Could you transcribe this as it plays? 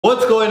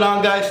What's going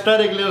on, guys?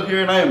 Statikleo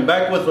here, and I am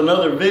back with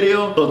another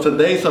video. So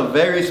today's a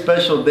very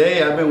special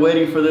day. I've been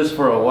waiting for this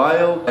for a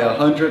while. A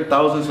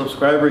 100,000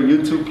 subscriber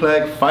YouTube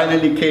plaque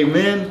finally came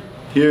in.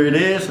 Here it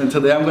is, and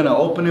today I'm gonna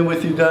open it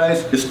with you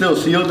guys. It's still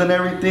sealed and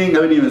everything.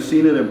 I haven't even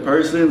seen it in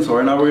person, so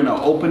right now we're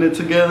gonna open it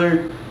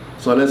together.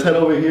 So let's head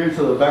over here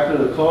to the back of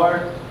the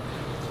car.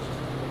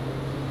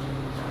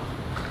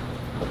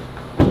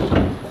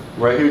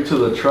 Right here to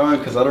the trunk,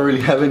 because I don't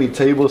really have any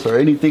tables or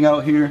anything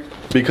out here.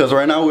 Because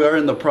right now we are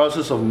in the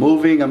process of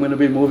moving. I'm going to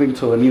be moving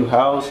to a new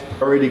house.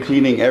 Already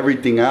cleaning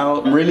everything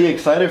out. I'm really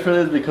excited for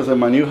this because in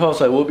my new house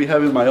I will be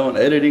having my own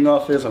editing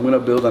office. I'm going to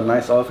build a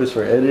nice office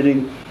for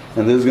editing.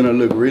 And this is going to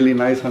look really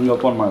nice hung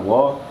up on my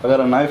wall. I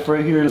got a knife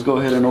right here. Let's go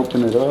ahead and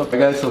open it up. Alright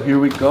guys, so here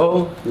we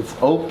go. It's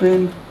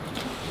open.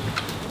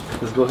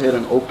 Let's go ahead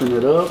and open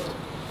it up.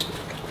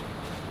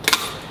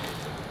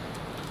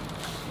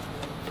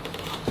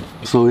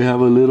 So we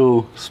have a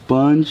little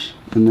sponge,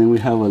 and then we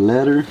have a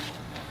letter.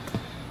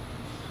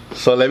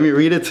 So let me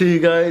read it to you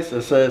guys.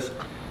 It says,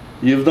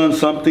 "You've done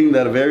something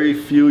that very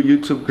few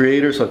YouTube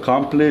creators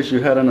accomplish. You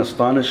had an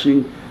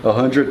astonishing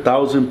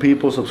 100,000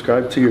 people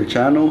subscribe to your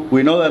channel.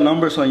 We know that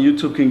numbers on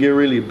YouTube can get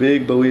really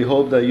big, but we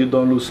hope that you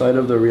don't lose sight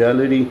of the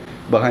reality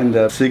behind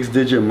that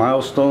 6-digit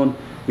milestone.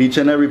 Each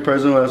and every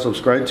person who has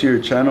subscribed to your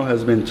channel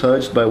has been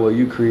touched by what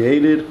you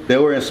created. They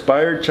were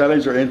inspired,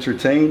 challenged, or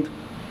entertained."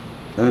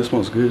 And it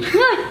smells good.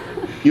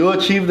 "You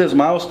achieved this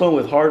milestone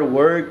with hard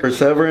work,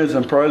 perseverance,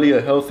 and probably a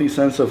healthy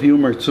sense of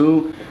humor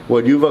too.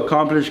 What you've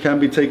accomplished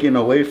can't be taken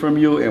away from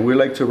you, and we'd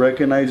like to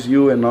recognize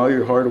you and all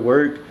your hard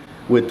work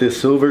with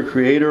this Silver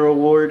Creator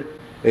Award,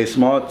 a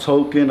small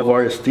token of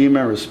our esteem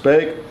and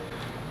respect.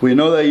 We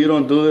know that you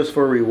don't do this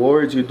for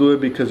rewards. You do it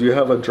because you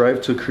have a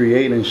drive to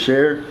create and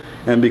share,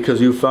 and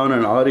because you found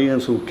an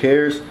audience who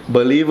cares.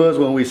 Believe us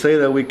when we say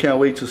that we can't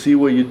wait to see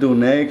what you do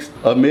next.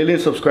 1 million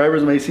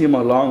subscribers may seem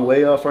a long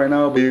way off right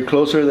now, but you're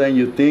closer than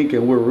you think,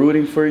 and we're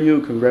rooting for you.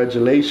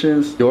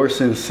 Congratulations. Yours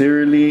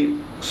sincerely,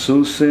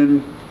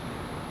 Susan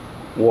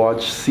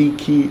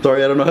Wojcicki."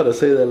 Sorry, I don't know how to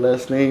say that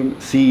last name.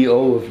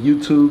 "CEO of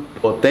YouTube."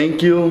 Well,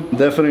 thank you.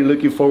 Definitely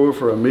looking forward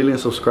for 1 million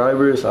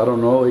subscribers. I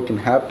don't know, it can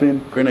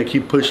happen. We're gonna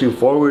keep pushing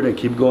forward and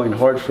keep going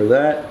hard for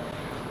that.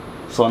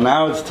 So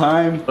now it's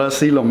time. Let's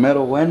see lo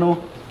mero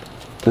bueno.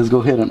 Let's go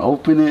ahead and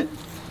open it.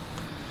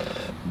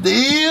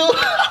 Damn!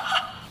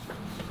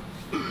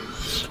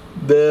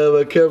 Damn,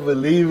 I can't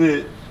believe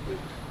it.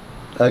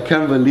 I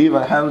can't believe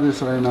I have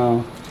this right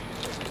now.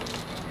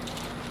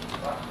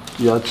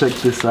 Y'all check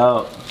this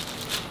out.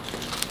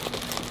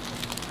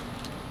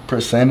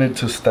 Presented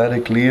to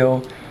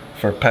Statikleo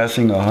for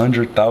passing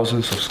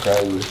 100,000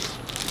 subscribers.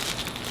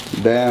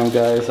 Damn,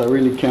 guys, I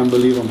really can't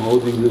believe I'm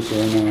holding this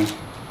right now.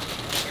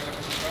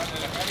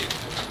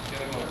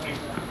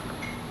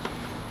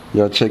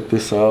 Y'all check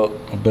this out.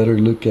 A better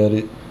look at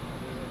it.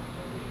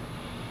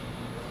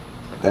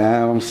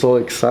 Damn, I'm so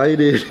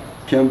excited.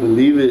 Can't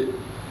believe it.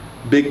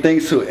 Big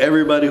thanks to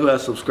everybody who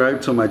has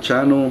subscribed to my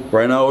channel.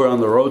 Right now we're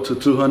on the road to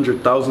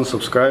 200,000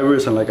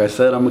 subscribers, and like I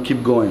said, I'm gonna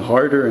keep going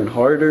harder and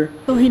harder.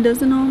 So he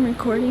doesn't know I'm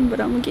recording,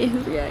 but I'm gonna get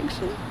his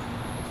reaction.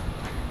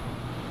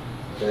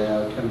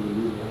 Yeah, I can't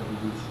believe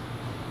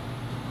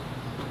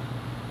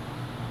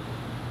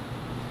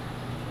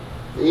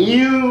it.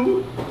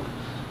 Ew!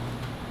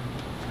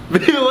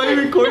 Why are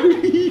you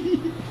recording me?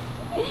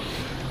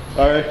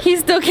 Alright. He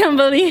still can't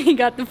believe he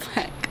got the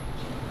plaque.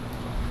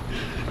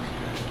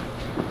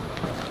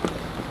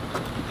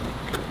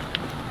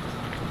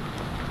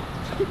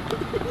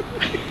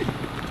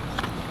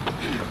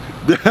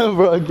 Damn,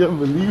 bro, I can't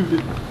believe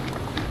it.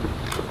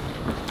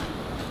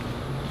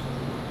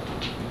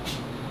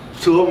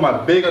 Two of my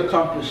big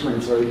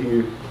accomplishments right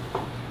here.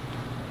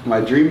 My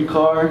dream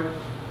car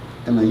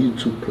and a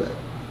YouTube plaque.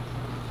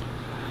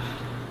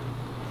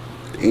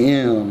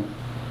 Damn.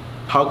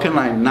 How can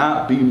I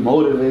not be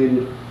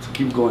motivated to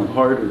keep going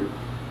harder?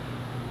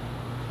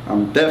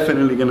 I'm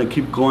definitely gonna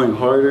keep going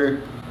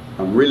harder.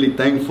 I'm really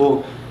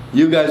thankful.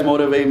 You guys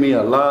motivate me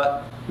a lot.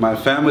 My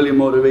family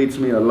motivates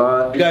me a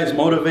lot. You guys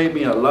motivate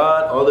me a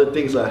lot. All the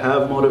things I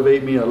have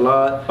motivate me a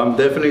lot. I'm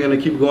definitely gonna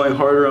keep going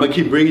harder. I'm gonna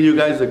keep bringing you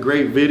guys the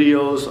great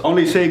videos.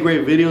 Only say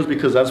great videos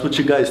because that's what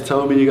you guys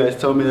tell me. You guys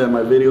tell me that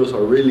my videos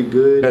are really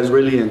good. You guys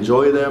really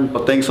enjoy them.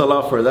 But thanks a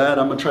lot for that.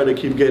 I'm gonna try to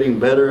keep getting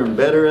better and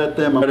better at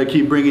them. I'm gonna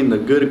keep bringing the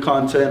good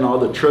content, all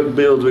the truck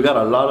builds. We got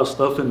a lot of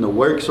stuff in the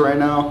works right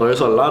now. So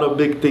there's a lot of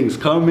big things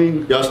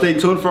coming. Y'all stay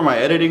tuned for my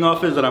editing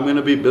office that I'm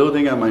gonna be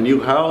building at my new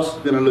house.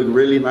 It's gonna look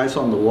really nice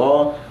on the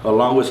wall,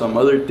 along with some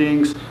other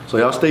things. So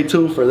y'all stay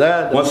tuned for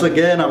that. Once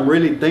again, I'm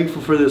really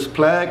thankful for this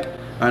plaque.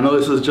 I know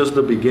this is just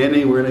the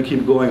beginning. We're gonna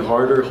keep going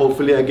harder.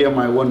 Hopefully I get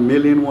my 1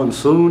 million one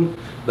soon.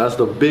 That's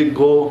the big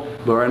goal.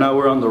 But right now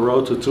we're on the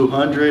road to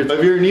 200.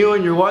 If you're new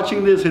and you're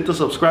watching this, hit the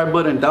subscribe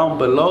button down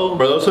below.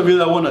 For those of you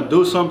that want to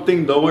do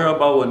something, don't worry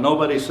about what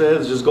nobody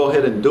says. Just go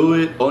ahead and do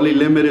it. Only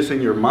limit is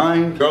in your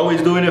mind. You're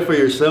always doing it for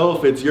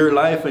yourself. It's your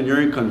life and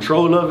you're in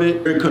control of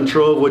it. You're in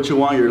control of what you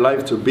want your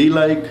life to be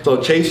like. So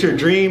chase your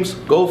dreams,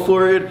 go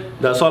for it,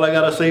 that's all I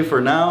gotta say for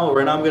now.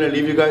 Right now I'm gonna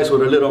leave you guys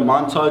with a little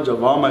montage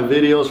of all my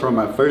videos from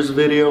my first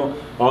video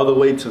all the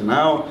way to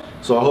now.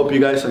 So I hope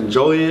you guys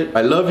enjoy it.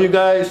 I love you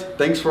guys.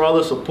 Thanks for all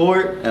the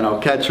support, and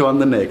I'll catch you on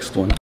the next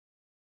one.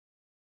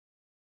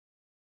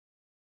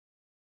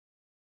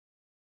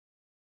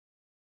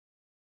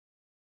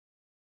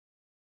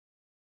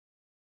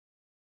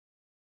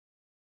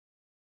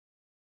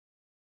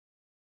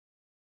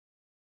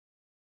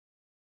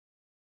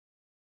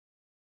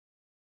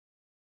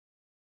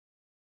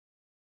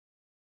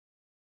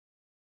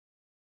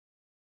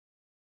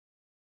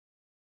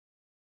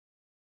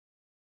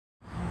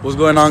 What's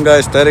going on,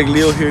 guys?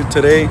 Statikleo here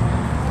today,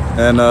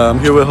 and I'm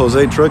here with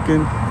Jose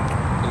Trucking.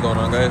 What's going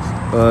on,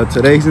 guys?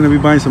 Today he's gonna be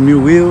buying some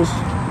new wheels,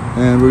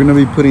 and we're gonna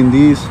be putting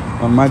these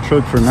on my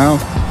truck for now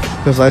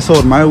because I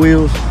sold my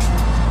wheels.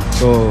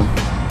 So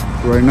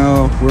right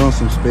now we're on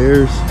some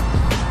spares.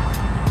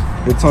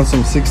 It's on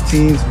some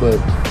 16s, but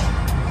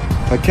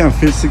I can't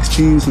fit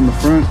 16s in the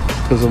front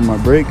because of my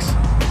brakes.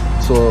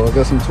 So I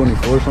got some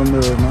 24s on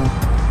there right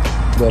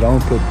now, but I'm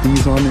gonna put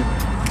these on it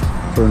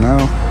for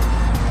now.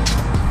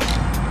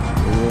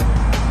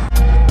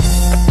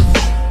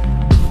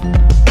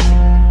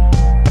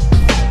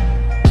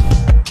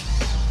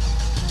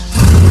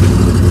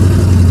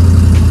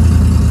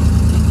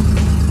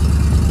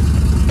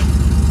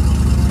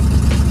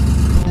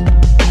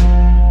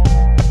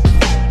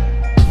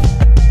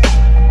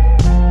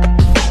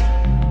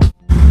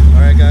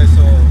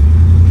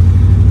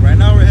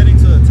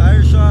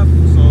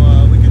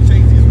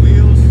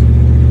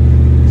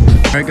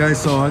 Alright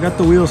guys, so I got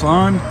the wheels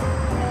on.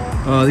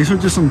 These are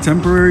just some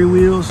temporary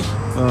wheels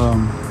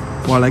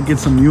while I get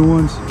some new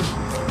ones.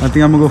 I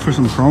think I'm gonna go for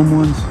some chrome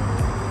ones.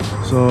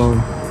 So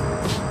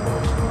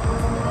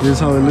this is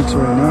how it looks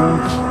right now.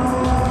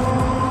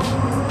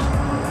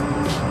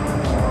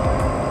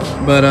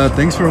 But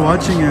thanks for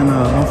watching, and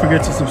don't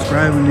forget to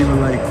subscribe and leave a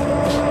like.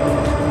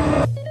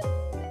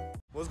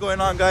 What's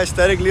going on, guys?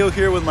 Statikleo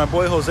here with my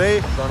boy Jose.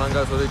 What's going on,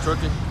 guys? Jose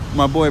Trucking.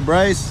 My boy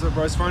Bryce. What's up,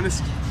 Bryce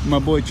Finest? My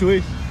boy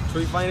Chuy.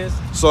 Chuy Finest.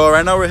 So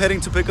right now we're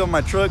heading to pick up my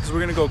truck because we're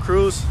gonna go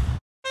cruise.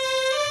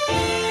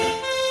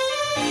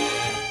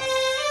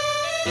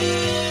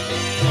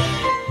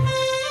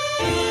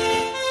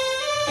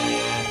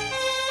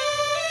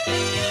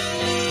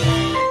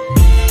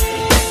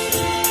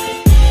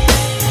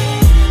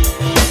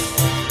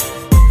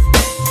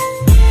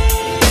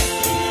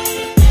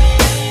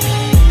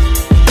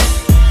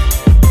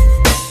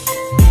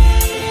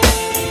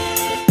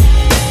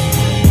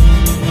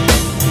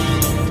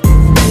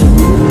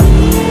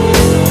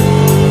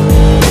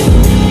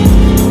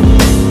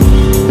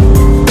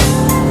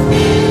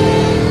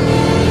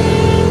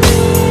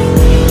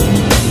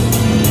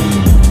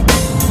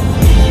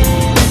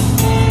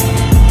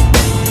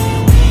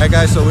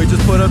 Alright guys, so we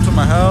just put up to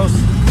my house,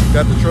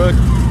 got the truck.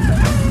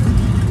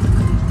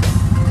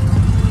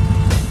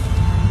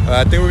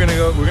 I think we're gonna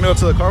go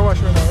to the car wash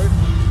right now, right?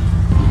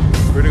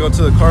 We're gonna go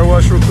to the car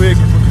wash real quick,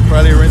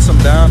 probably rinse them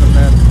down, and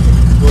then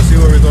we'll see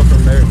where we go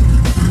from there.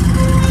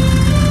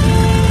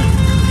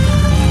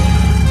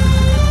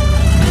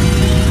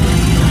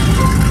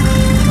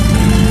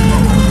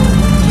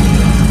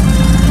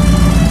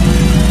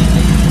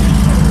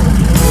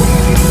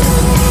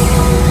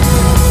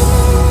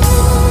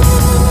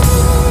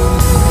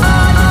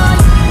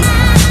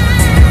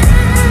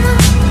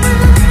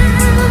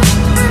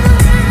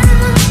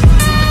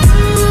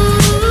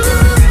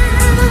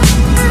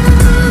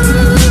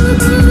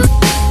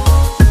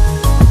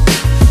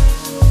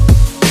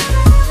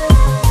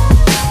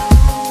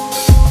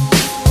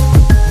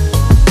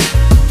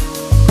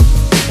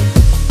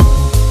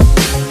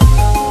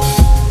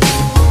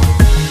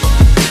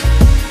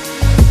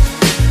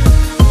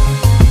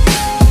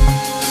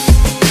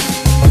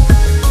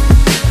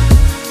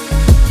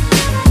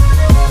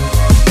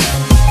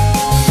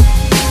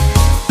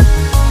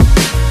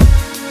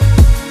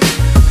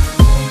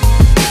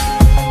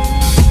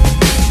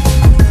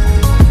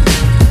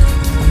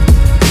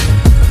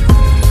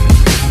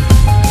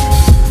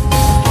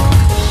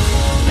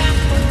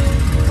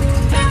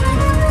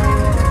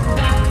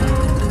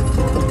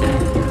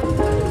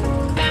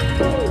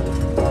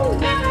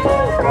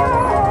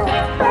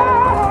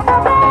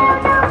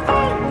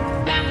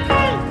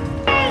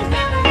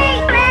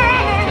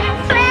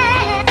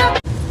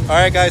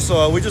 Alright guys,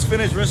 so we just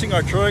finished rinsing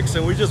our trucks,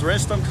 and we just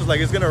rinsed them because like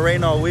it's gonna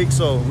rain all week,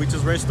 so we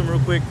just rinsed them real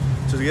quick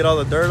to get all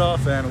the dirt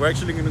off, and we're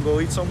actually gonna go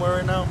eat somewhere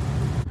right now.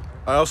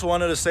 I also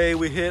wanted to say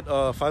we hit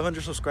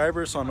 500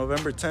 subscribers on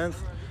November 10th,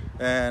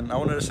 and I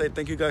wanted to say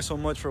thank you guys so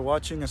much for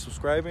watching and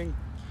subscribing.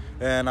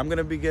 And I'm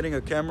gonna be getting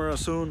a camera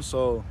soon,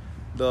 so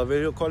the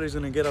video quality is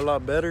gonna get a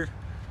lot better,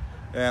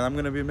 and I'm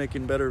gonna be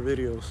making better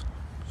videos.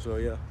 So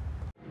yeah.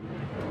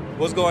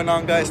 What's going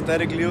on, guys?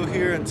 Statikleo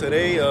here, and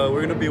today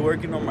we're gonna be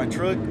working on my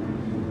truck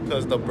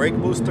because the brake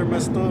booster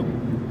messed up.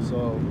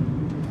 So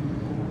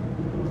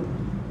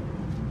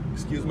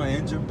excuse my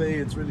engine bay,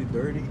 it's really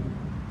dirty.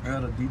 I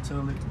gotta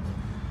detail it.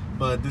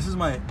 But this is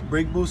my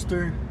brake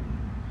booster,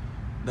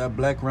 that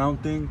black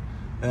round thing,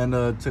 and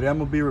today I'm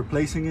gonna be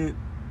replacing it.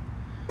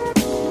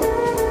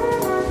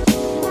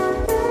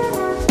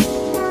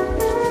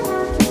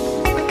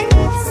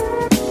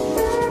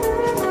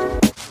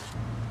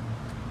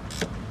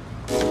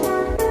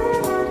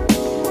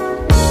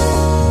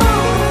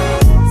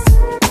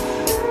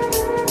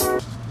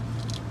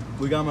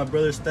 got my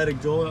brother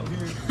Static Joe out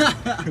here.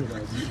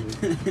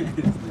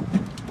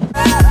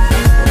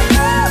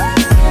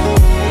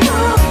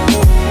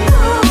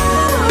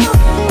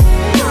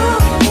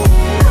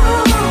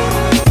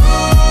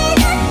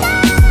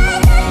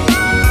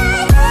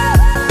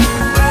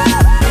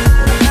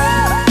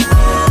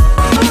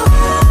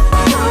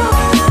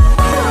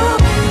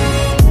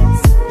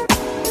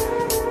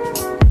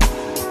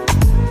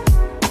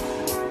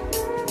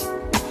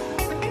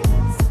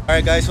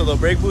 Alright guys, so the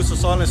brake boost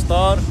is all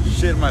installed.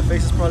 Shit, my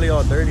face is probably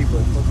all dirty,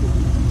 but fuck it.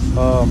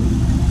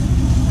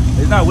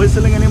 It's not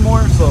whistling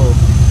anymore, so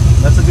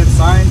that's a good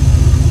sign.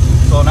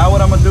 So now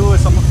what I'm gonna do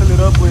is I'm gonna fill it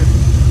up with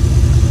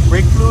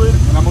brake fluid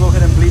and I'm gonna go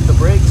ahead and bleed the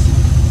brakes.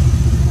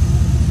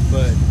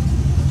 But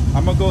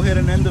I'm gonna go ahead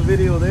and end the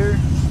video there.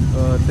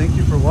 Thank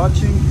you for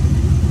watching.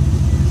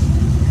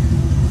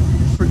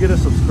 Don't forget to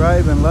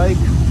subscribe and like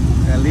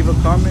and leave a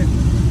comment.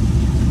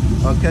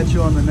 I'll catch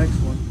you on the next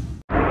one.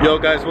 Yo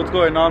guys, what's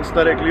going on?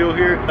 Statikleo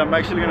here. I'm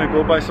actually gonna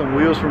go buy some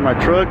wheels for my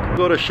truck.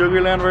 Go to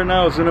Sugarland right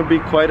now. It's gonna be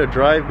quite a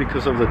drive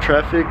because of the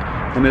traffic,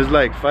 and it's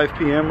like 5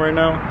 p.m. right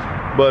now.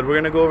 But we're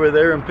gonna go over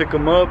there and pick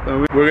them up,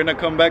 and we're gonna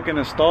come back and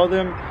install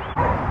them.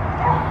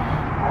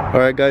 All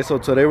right guys, so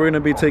today we're gonna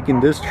be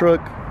taking this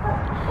truck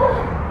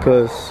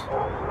because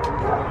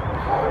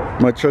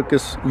my truck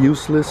is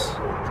useless,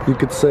 you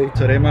could say.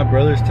 Today my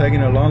brother's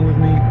tagging along with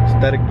me,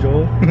 Static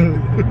Joel.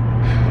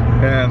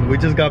 And we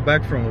just got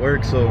back from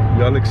work, so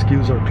y'all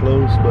excuse our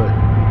clothes, but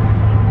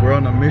we're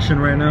on a mission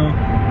right now.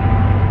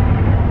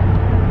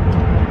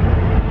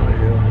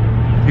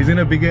 Yeah. He's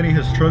gonna be getting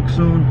his truck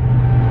soon,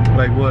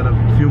 like what, a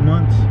few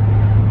months.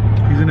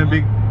 He's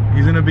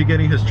gonna be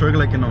getting his truck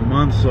like in a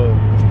month, so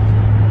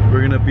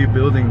we're gonna be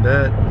building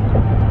that.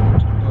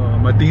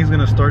 I think he's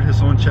gonna start his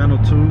own channel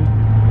too,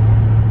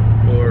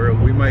 or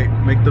we might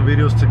make the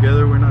videos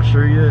together. We're not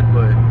sure yet,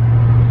 but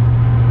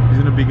he's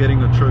gonna be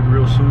getting a truck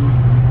real soon.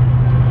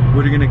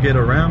 What are you gonna get,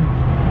 a Ram?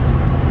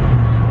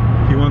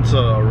 He wants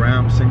a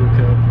Ram single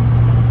cab.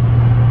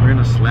 We're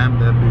gonna slam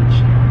that bitch.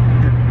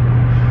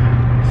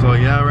 So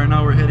yeah, right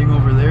now we're heading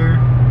over there.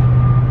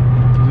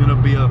 It's gonna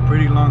be a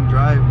pretty long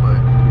drive,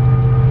 but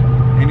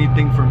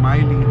anything for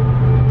Miley.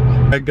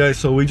 Alright guys,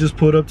 so we just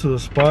pulled up to the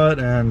spot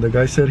and the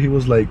guy said he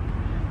was like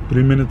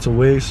 3 minutes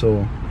away,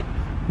 so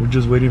we're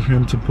just waiting for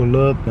him to pull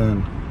up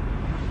and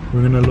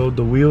we're gonna load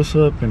the wheels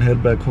up and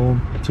head back home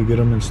to get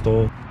them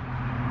installed.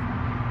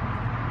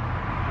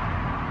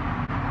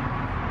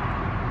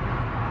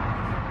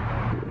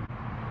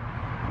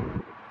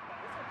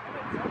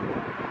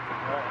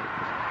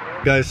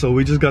 Guys, so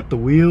we just got the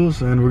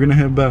wheels and we're gonna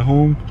head back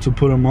home to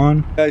put them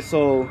on. Guys,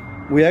 so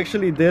we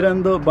actually did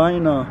end up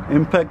buying an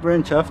impact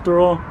wrench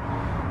after all,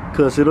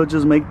 because it'll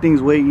just make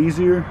things way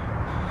easier.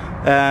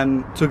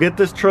 And to get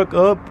this truck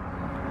up,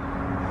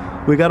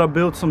 we gotta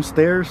build some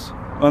stairs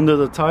under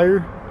the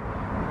tire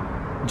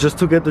just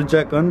to get the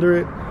jack under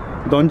it.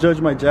 Don't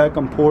judge my jack,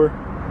 I'm poor.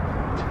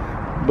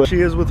 But she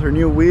is with her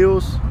new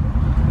wheels.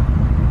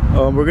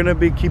 We're gonna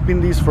be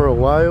keeping these for a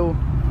while.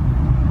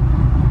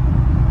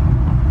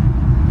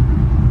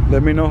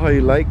 Let me know how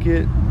you like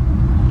it.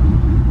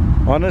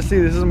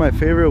 Honestly, this is my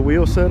favorite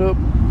wheel setup.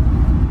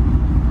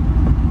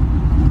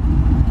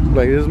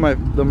 Like, this is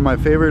my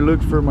favorite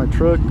look for my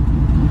truck.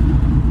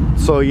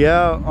 So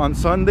yeah, on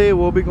Sunday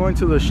we'll be going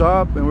to the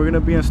shop and we're gonna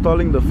be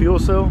installing the fuel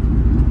cell,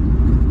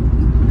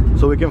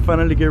 so we can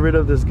finally get rid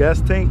of this gas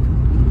tank.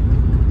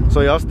 So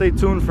y'all stay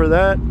tuned for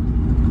that.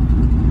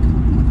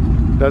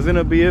 That's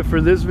gonna be it for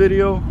this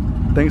video.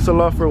 Thanks a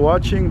lot for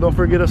watching. Don't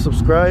forget to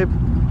subscribe,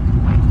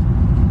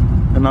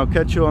 and I'll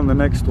catch you on the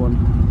next one.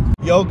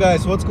 Yo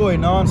guys, what's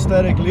going on?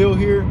 Statikleo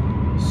here.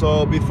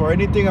 So before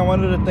anything, I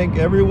wanted to thank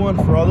everyone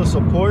for all the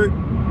support.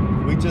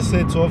 We just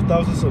hit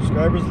 12,000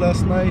 subscribers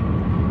last night,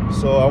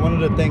 so I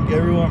wanted to thank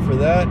everyone for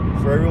that,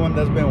 for everyone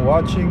that's been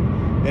watching.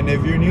 And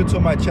if you're new to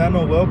my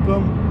channel,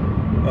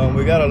 welcome.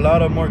 We got a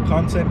lot of more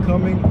content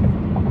coming,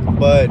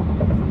 but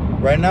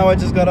right now I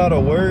just got out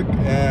of work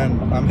and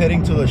I'm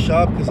heading to the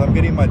shop because I'm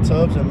getting my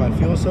tubs and my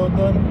fuel cell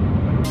done.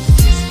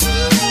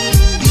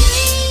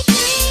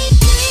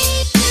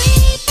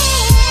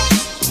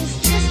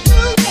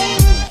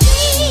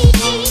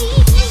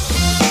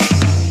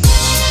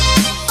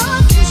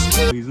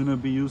 He's gonna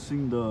be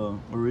using the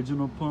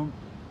original pump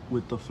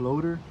with the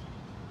floater,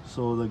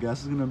 so the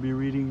gas is gonna be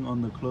reading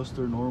on the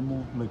cluster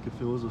normal, like if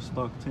it was a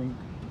stock tank.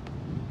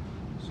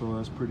 So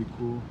that's pretty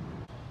cool.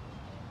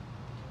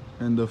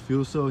 And the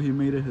fuel cell, he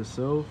made it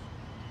himself.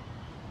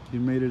 He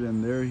made it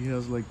in there. He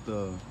has like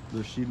the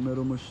sheet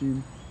metal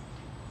machine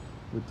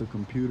with the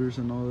computers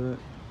and all that.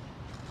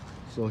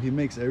 So he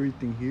makes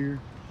everything here.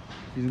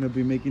 He's gonna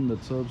be making the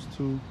tubs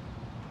too,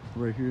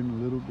 right here in a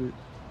little bit.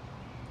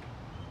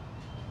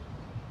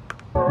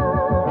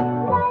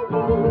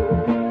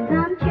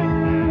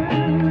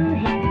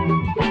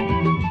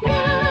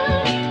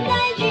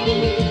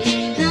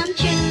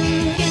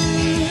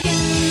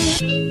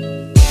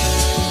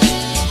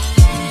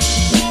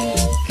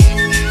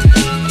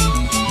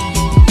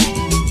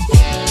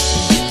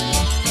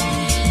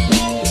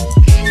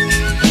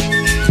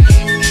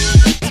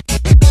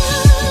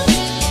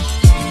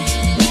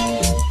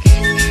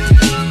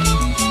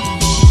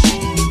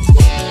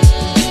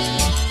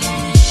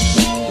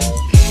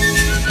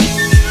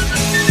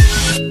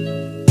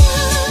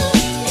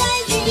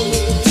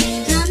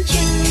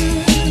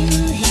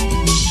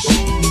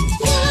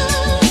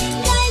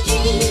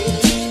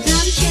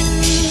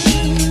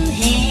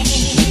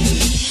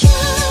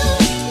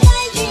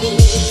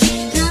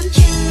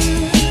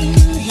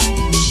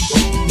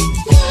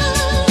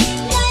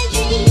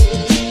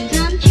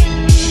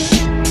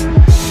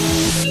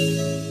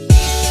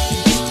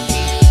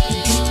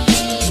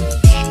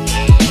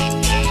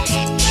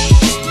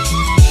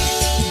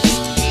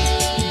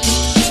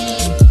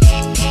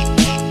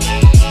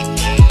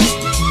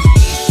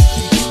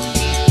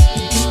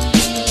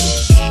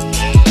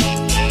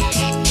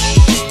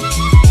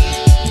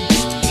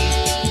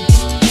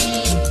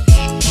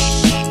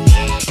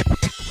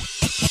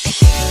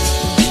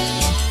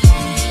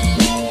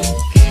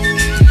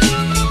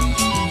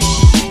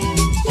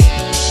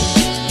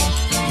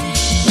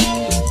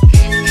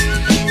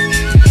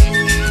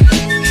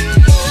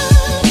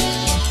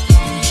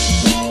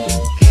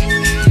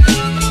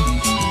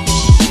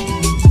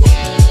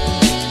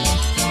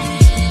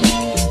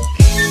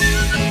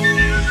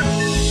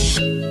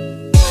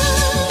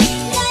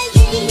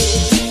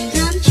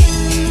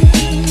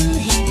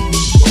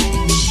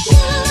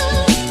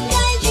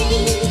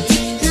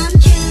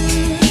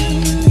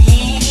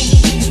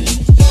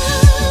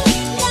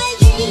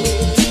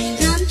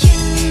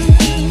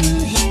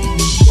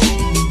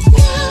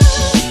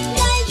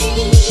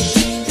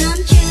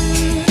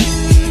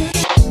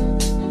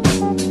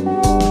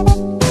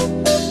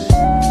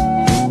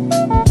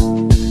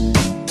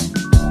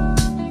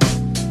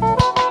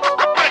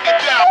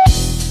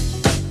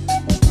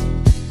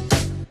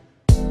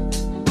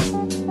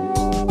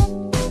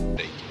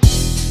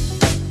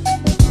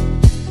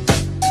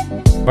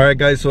 Alright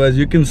guys, so as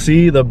you can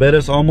see, the bed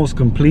is almost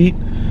complete.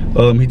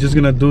 He's just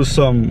gonna do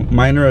some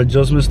minor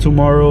adjustments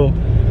tomorrow,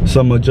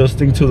 some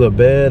adjusting to the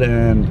bed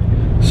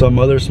and some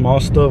other small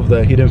stuff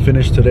that he didn't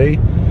finish today.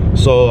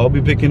 So I'll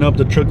be picking up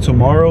the truck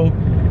tomorrow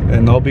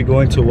and I'll be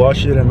going to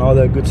wash it and all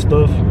that good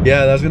stuff.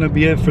 Yeah, that's gonna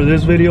be it for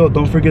this video.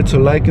 Don't forget to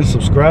like and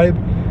subscribe,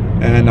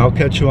 and I'll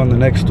catch you on the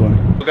next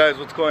one. So guys,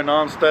 what's going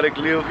on? Static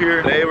Leo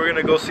here. Today we're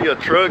gonna go see a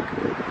truck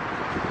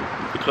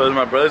because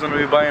my brother's gonna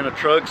be buying a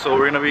truck, so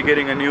we're gonna be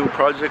getting a new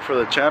project for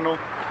the channel.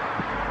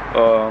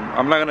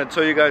 I'm not gonna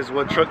tell you guys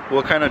what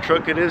kind of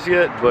truck it is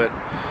yet, but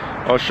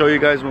I'll show you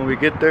guys when we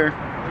get there.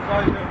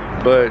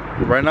 But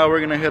right now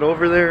we're gonna head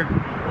over there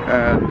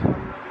and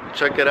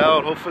check it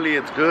out. Hopefully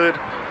it's good.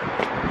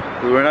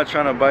 We're not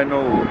trying to buy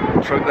no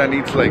truck that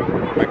needs like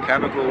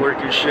mechanical work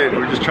and shit.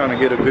 We're just trying to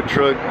get a good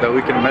truck that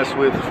we can mess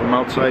with from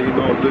outside, you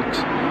know, looks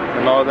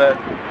and all that.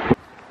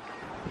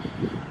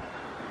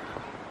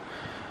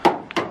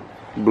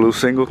 Blue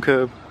single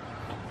cab.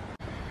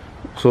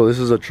 So this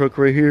is a truck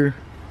right here.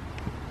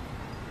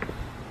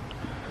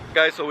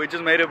 Guys, so we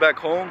just made it back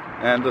home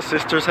and the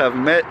sisters have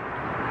met.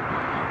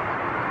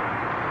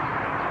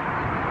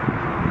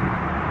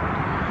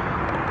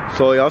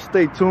 So y'all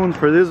stay tuned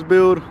for this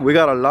build. We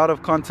got a lot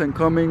of content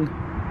coming,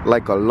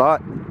 like a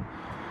lot.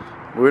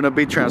 We're gonna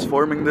be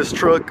transforming this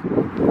truck.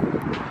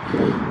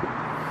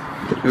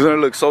 It's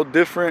gonna look so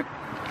different,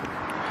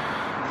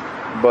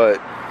 but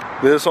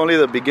this is only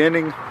the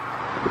beginning.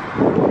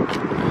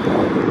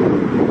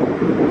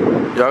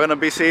 Y'all gonna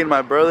be seeing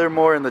my brother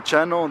more in the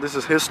channel. This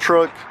is his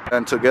truck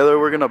and together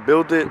we're gonna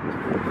build it.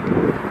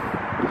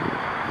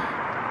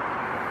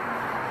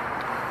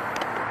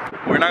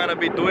 We're not gonna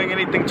be doing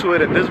anything to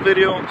it in this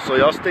video, so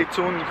y'all stay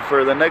tuned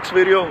for the next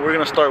video. We're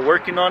gonna start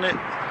working on it.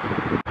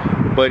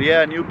 But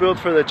yeah, new build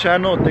for the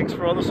channel. Thanks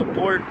for all the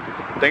support.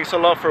 Thanks a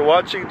lot for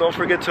watching. Don't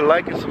forget to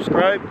like and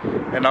subscribe,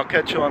 and I'll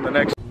catch you on the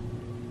next.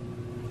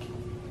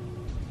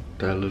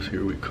 Dallas,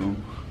 here we come.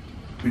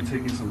 We're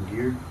taking some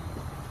gear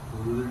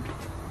over there.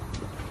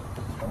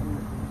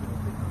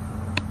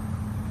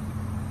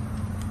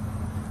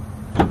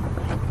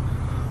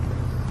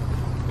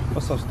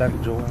 What's up,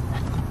 Static Joel?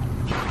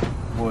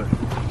 What?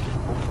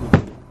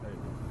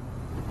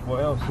 What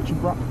else? What you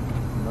brought?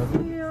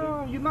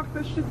 Yeah, you knocked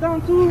that shit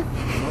down too? No,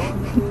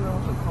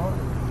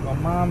 my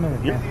mom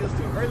and yeah. It's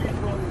too early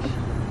for this.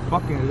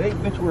 Fucking late,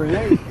 bitch, we're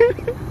late.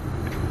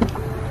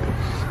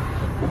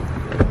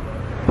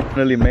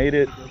 Finally made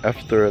it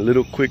after a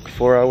little quick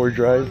 4-hour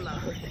drive.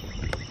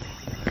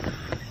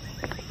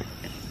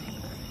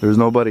 There's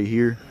nobody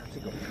here.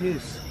 Take a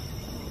piss.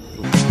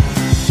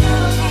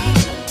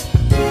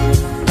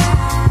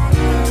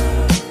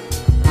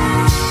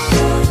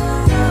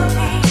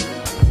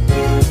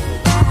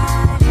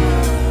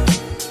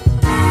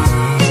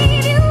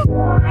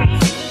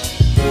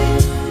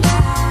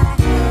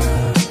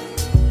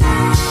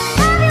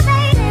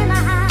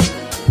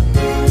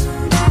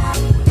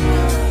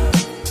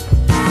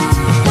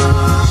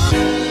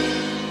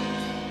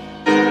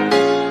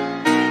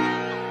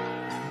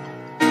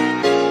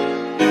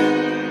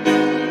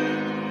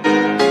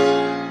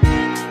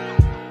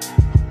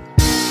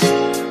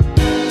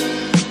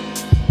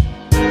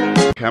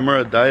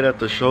 Camera died at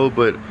the show,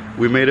 but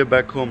we made it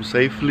back home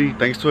safely.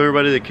 Thanks to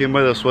everybody that came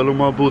by the Suelo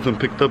Mall booth and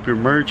picked up your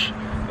merch.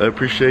 I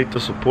appreciate the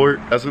support.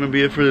 That's gonna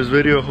be it for this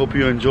video. Hope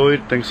you enjoyed.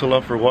 Thanks a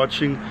lot for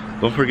watching.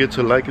 Don't forget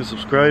to like and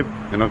subscribe,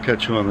 and I'll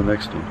catch you on the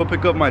next one. Go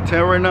pick up my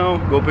tent right now.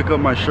 Go pick up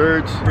my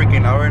shirts.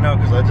 Freaking out right now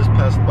because I just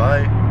passed by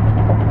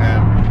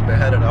and they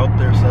had it out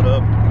there set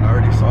up and I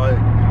already saw it.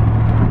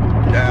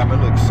 Damn, it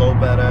looks so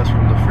badass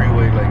from the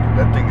freeway. Like,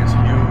 that thing is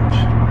huge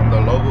and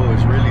the logo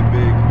is really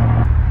big.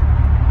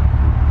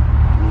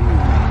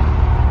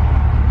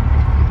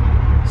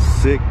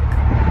 Sick.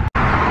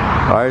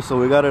 All right, so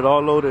we got it all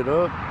loaded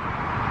up.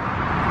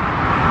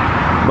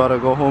 About to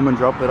go home and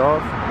drop it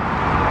off.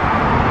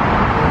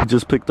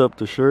 Just picked up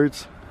the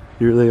shirts.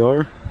 Here they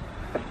are.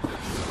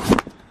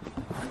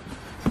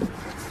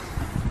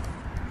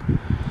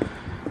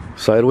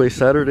 Sideways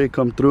Saturday,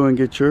 come through and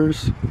get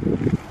yours.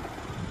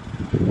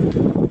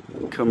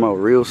 Come out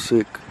real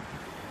sick.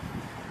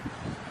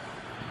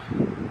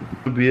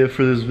 That'll be it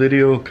for this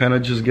video. Kind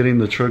of just getting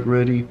the truck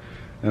ready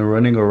and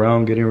running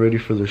around getting ready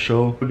for the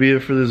show. That'll be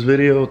it for this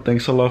video.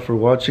 Thanks a lot for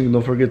watching.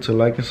 Don't forget to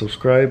like and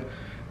subscribe,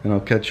 and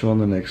I'll catch you on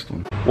the next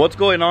one. What's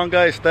going on,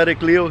 guys?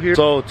 Static Leo here.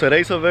 So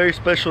today's a very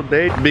special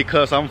day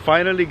because I'm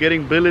finally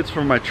getting billets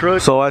for my truck.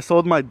 So I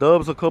sold my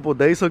dubs a couple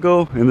days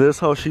ago, and this is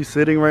how she's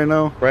sitting right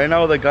now. Right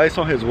now the guy's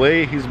on his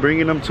way. He's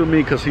bringing them to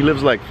me because he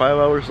lives like 5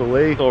 hours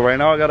away. So right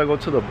now I gotta go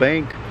to the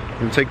bank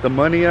and take the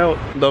money out.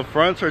 The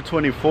fronts are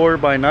 24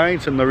 by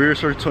 9s and the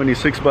rears are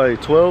 26 by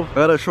 12. I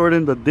gotta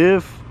shorten the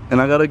diff and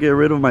I gotta get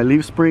rid of my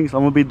leaf springs. I'm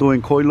gonna be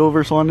doing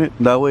coilovers on it.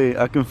 That way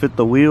I can fit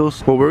the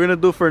wheels. What we're gonna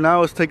do for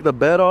now is take the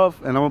bed off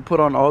and I'm gonna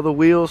put on all the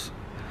wheels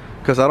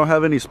because I don't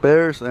have any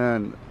spares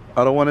and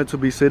I don't want it to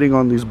be sitting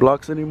on these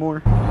blocks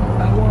anymore.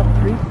 I want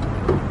pre.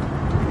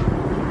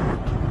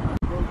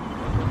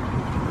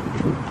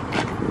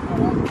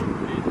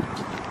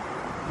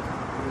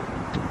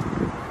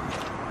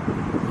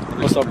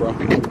 What's up, bro?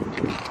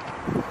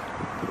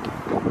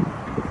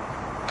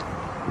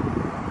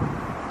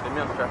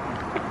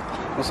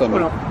 What's up,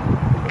 man?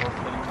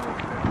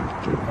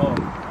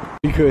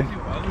 You could.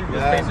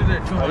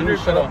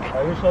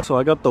 So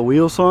I got the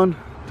wheels on.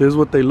 This is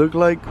what they look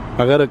like.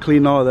 I gotta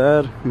clean all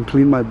that and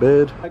clean my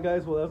bed. Alright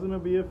guys, well that's gonna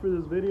be it for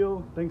this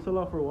video. Thanks a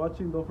lot for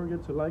watching. Don't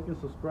forget to like and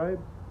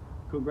subscribe.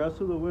 Congrats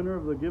to the winner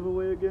of the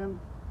giveaway again.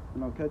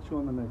 And I'll catch you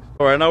on the next.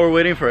 Alright, now we're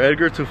waiting for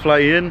Edgar to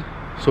fly in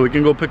so we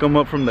can go pick him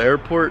up from the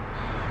airport.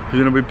 He's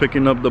gonna be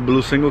picking up the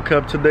blue single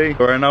cab today.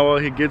 Right now while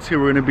he gets here,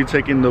 we're gonna be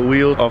taking the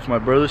wheel off my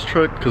brother's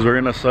truck because we're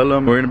gonna sell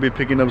them. We're gonna be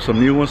picking up some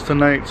new ones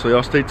tonight. So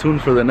y'all stay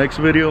tuned for the next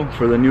video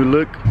for the new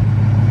look.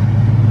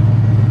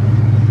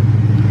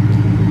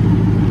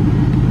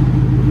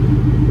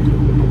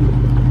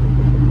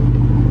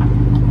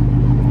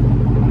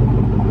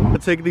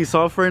 Take these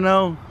off right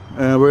now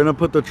and we're gonna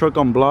put the truck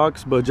on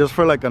blocks, but just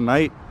for like a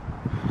night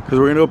because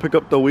we're gonna go pick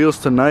up the wheels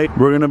tonight.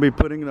 We're gonna be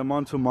putting them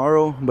on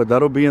tomorrow, but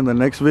that'll be in the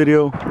next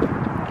video. How's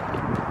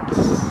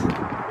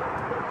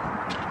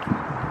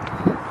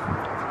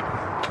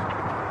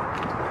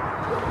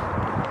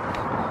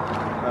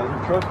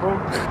your truck, bro?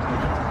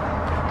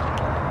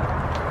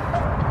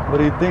 What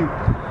do you think?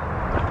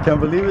 Can't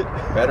believe it?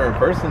 Better in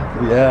person.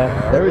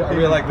 Yeah, everything. I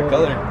really like the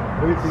color.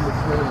 Everything looks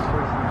better in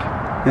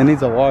person. It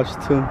needs a wash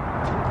too.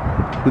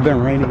 It's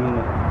been raining in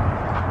it.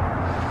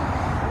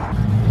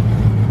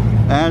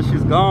 And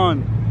she's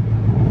gone.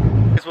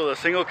 So the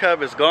single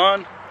cab is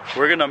gone.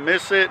 We're gonna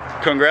miss it.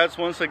 Congrats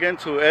once again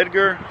to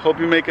Edgar. Hope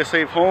you make a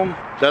safe home.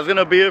 That's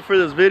gonna be it for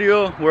this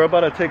video. We're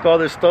about to take all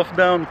this stuff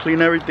down, clean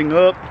everything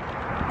up.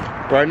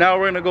 Right now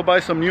we're gonna go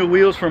buy some new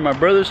wheels for my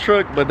brother's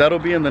truck, but that'll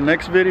be in the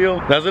next video.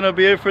 That's gonna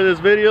be it for this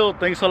video.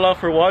 Thanks a lot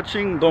for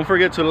watching. Don't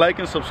forget to like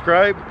and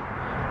subscribe.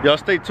 Y'all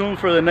stay tuned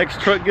for the next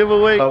truck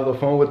giveaway. I have the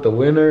phone with the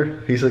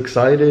winner. He's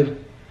excited.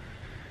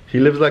 He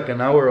lives like an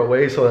hour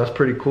away, so that's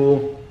pretty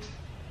cool.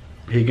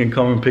 He can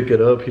come and pick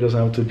it up. He doesn't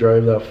have to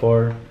drive that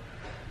far.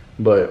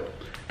 But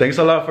thanks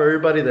a lot for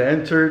everybody that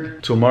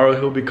entered. Tomorrow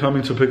he'll be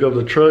coming to pick up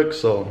the truck,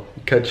 so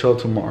catch y'all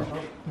tomorrow.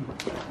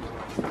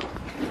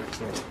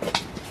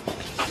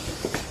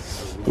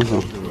 What's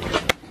up?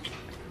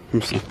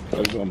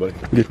 How's it going, buddy?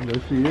 Good.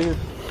 There she is.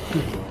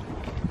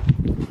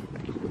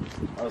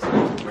 I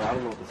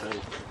don't know what to say.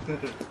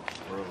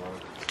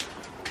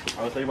 I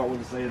was thinking about what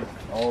to say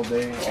all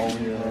day, all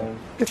weekend.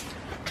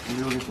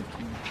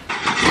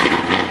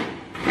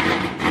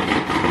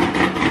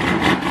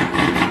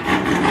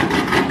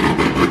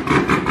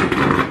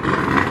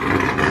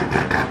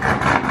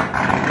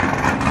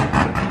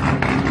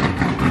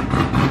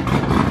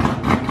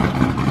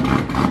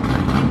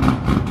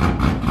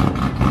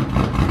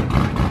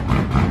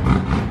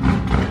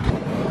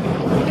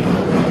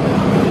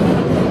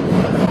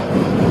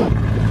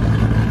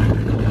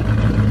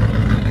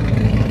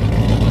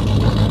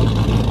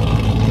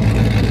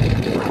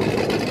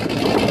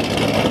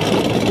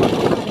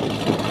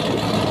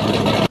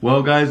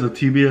 Well guys, the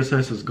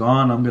TBSS is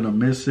gone. I'm gonna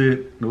miss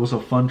it. It was a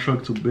fun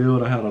truck to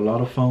build. I had a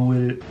lot of fun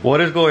with it.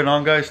 What is going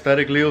on guys?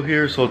 Static Leo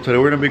here. So today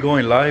we're gonna be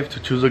going live to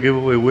choose a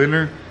giveaway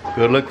winner.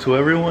 Good luck to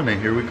everyone and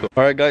here we go.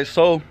 Alright guys,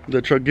 so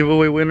the truck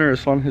giveaway winner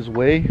is on his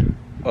way.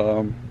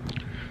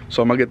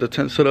 So I'm gonna get the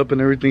tent set up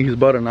and everything. He's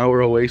about an hour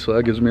away, so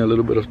that gives me a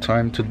little bit of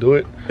time to do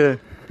it.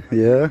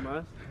 Yeah.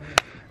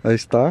 Ahí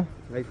está.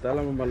 Ahí está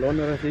la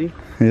mamalona ahora sí.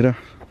 Mira,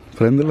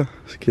 préndela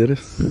si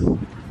quieres.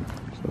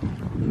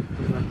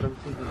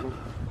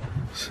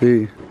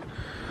 Sí.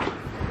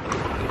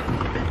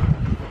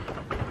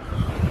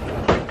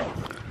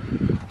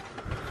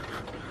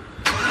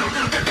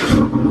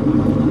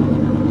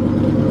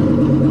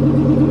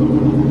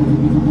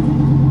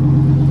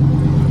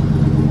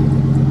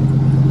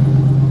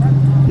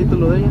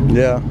 Título de ella.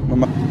 Yeah,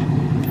 mamá.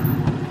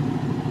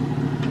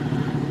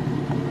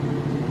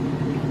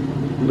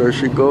 There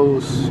she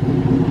goes.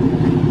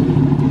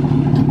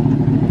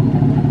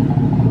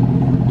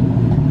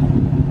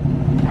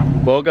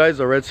 Well guys,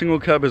 the red single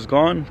cab is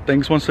gone.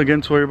 Thanks once again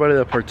to everybody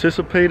that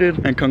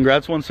participated, and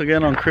congrats once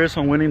again on Chris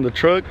on winning the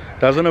truck.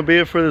 That's gonna be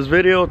it for this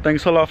video.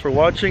 Thanks a lot for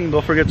watching.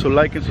 Don't forget to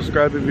like and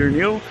subscribe if you're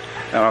new,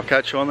 and I'll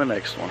catch you on the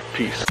next one.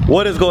 Peace.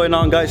 What is going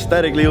on guys?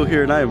 Static Leo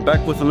here, and I am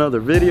back with another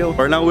video.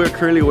 Right now we're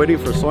currently waiting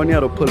for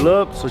Sonia to pull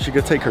up so she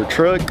could take her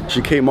truck.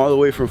 She came all the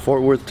way from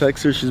Fort Worth,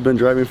 Texas. She's been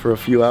driving for a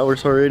few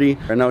hours already.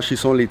 Right now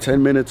she's only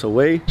 10 minutes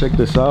away. Check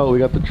this out. We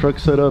got the truck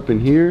set up in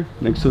here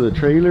next to the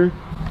trailer.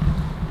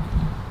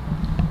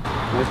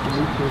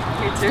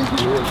 You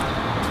too.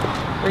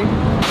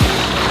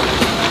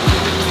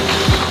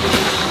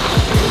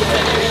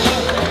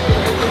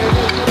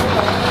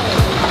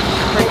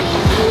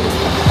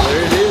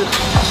 There it is.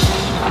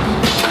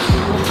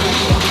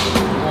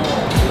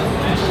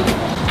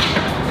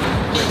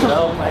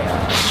 Oh my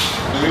God.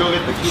 Let me go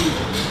get the keys.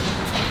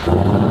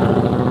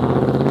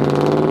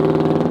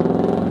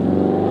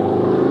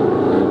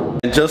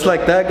 And And just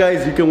like that,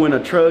 guys, you can win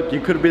a truck.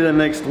 You could be the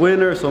next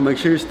winner, so make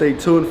sure you stay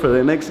tuned for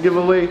the next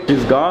giveaway.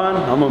 He's gone.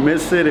 I'm gonna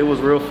miss it. It was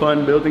real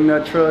fun building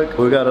that truck.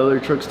 We got other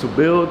trucks to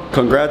build.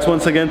 Congrats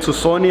once again to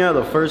Sonia,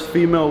 the first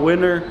female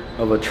winner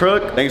of a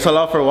truck. Thanks a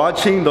lot for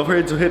watching. Don't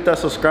forget to hit that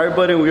subscribe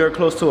button. We are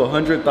close to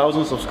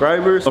 100,000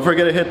 subscribers. Don't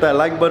forget to hit that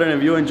like button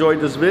if you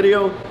enjoyed this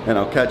video, and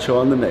I'll catch you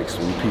on the next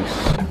one.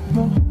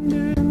 Peace.